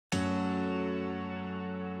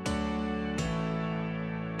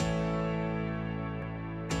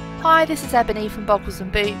Hi, this is Ebony from Boggles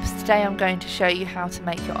and Boops. Today I'm going to show you how to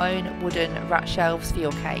make your own wooden rat shelves for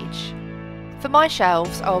your cage. For my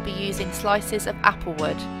shelves, I'll be using slices of apple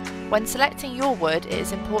wood. When selecting your wood, it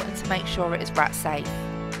is important to make sure it is rat safe.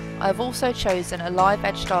 I have also chosen a live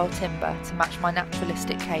edge style timber to match my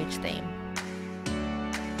naturalistic cage theme.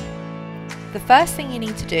 The first thing you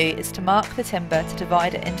need to do is to mark the timber to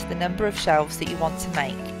divide it into the number of shelves that you want to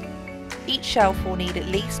make. Each shelf will need at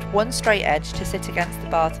least one straight edge to sit against the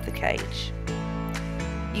bars of the cage.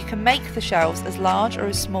 You can make the shelves as large or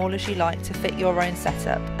as small as you like to fit your own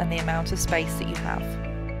setup and the amount of space that you have.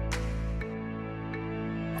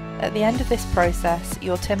 At the end of this process,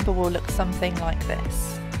 your timber will look something like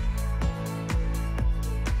this.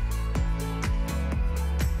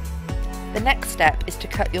 The next step is to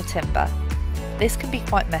cut your timber. This can be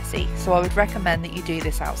quite messy, so I would recommend that you do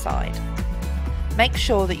this outside. Make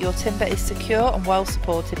sure that your timber is secure and well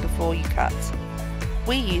supported before you cut.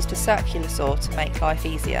 We used a circular saw to make life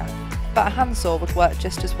easier, but a handsaw would work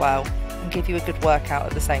just as well and give you a good workout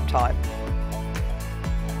at the same time.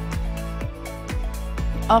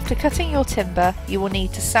 After cutting your timber, you will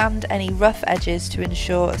need to sand any rough edges to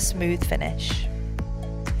ensure a smooth finish.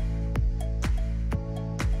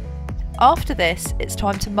 After this, it's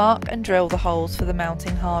time to mark and drill the holes for the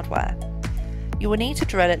mounting hardware. You will need to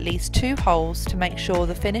drill at least 2 holes to make sure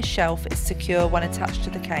the finished shelf is secure when attached to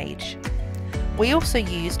the cage. We also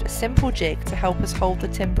used a simple jig to help us hold the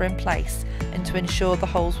timber in place and to ensure the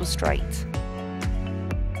holes were straight.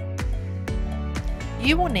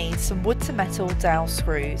 You will need some wood to metal dowel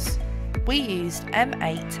screws. We used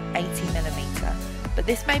M8 80mm, but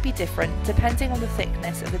this may be different depending on the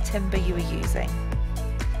thickness of the timber you are using.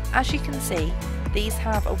 As you can see, these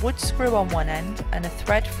have a wood screw on one end and a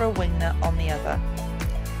thread for a wing nut on the other.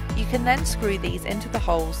 You can then screw these into the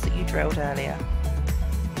holes that you drilled earlier.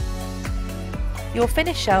 Your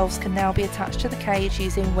finished shelves can now be attached to the cage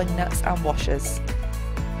using wing nuts and washers.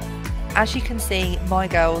 As you can see, my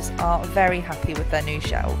girls are very happy with their new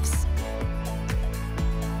shelves.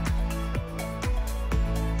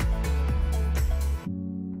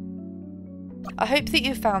 I hope that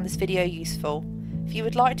you found this video useful. If you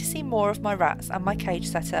would like to see more of my rats and my cage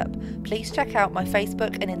setup, please check out my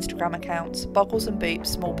Facebook and Instagram accounts, Boggles and Boops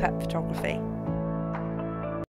Small Pet Photography.